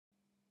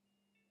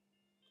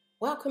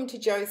Welcome to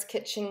Jo's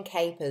Kitchen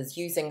Capers,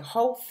 using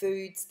whole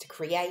foods to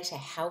create a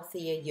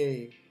healthier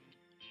you.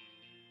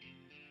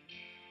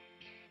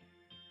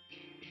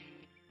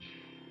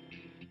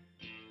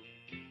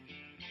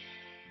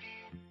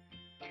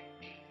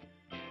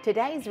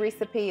 Today's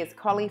recipe is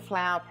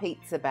cauliflower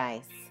pizza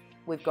base.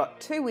 We've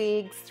got 2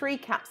 eggs, 3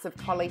 cups of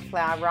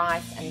cauliflower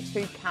rice and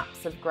 2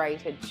 cups of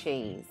grated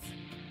cheese.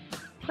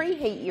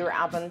 Preheat your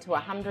oven to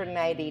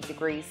 180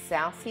 degrees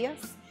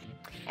Celsius.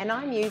 And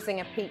I'm using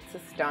a pizza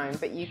stone,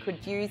 but you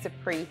could use a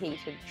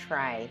preheated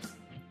tray.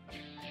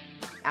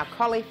 Our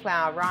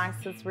cauliflower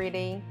rice is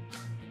ready.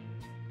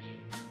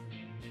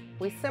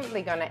 We're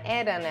simply going to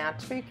add in our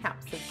 2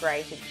 cups of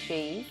grated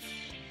cheese.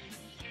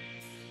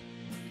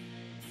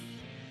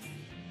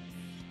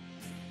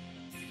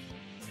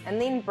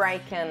 And then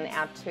break in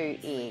our 2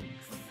 eggs.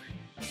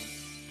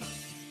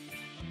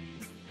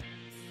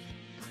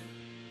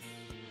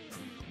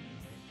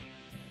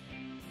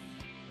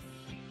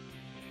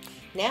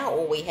 Now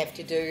all we have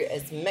to do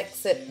is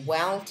mix it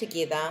well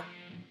together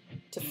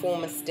to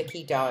form a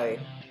sticky dough.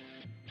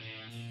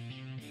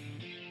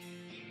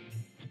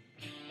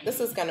 This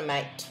is going to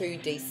make 2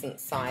 decent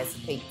sized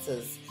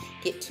pizzas.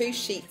 Get 2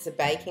 sheets of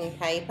baking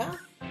paper.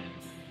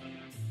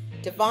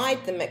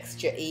 Divide the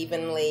mixture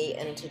evenly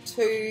into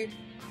 2,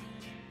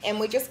 and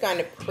we're just going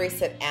to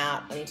press it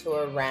out into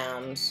a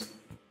round.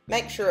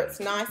 Make sure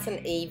it's nice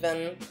and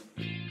even.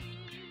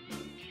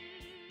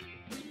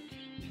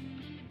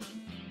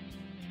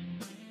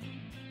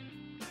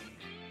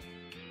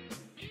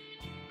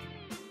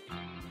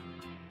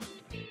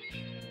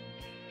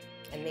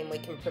 And then we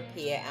can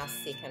prepare our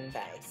second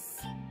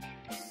base.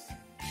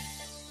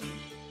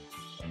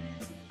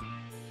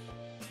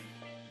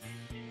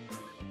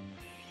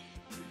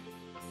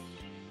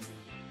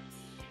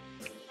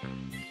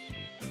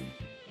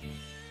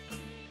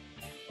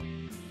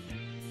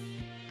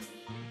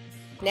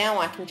 Now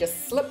I can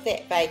just slip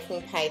that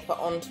baking paper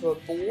onto a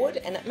board,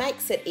 and it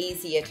makes it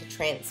easier to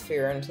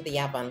transfer into the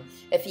oven.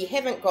 If you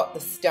haven't got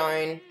the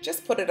stone,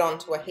 just put it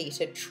onto a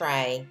heated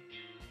tray.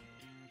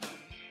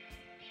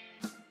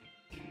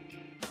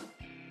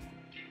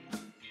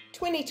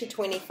 To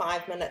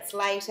 25 minutes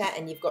later,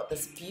 and you've got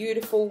this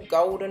beautiful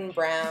golden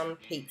brown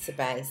pizza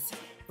base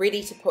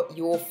ready to put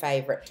your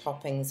favourite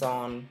toppings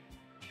on.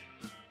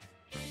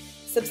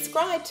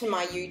 Subscribe to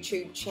my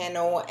YouTube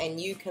channel and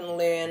you can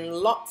learn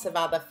lots of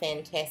other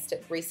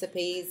fantastic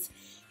recipes,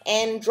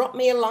 and drop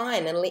me a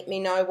line and let me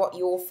know what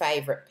your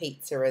favourite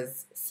pizza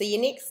is. See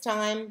you next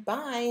time.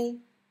 Bye.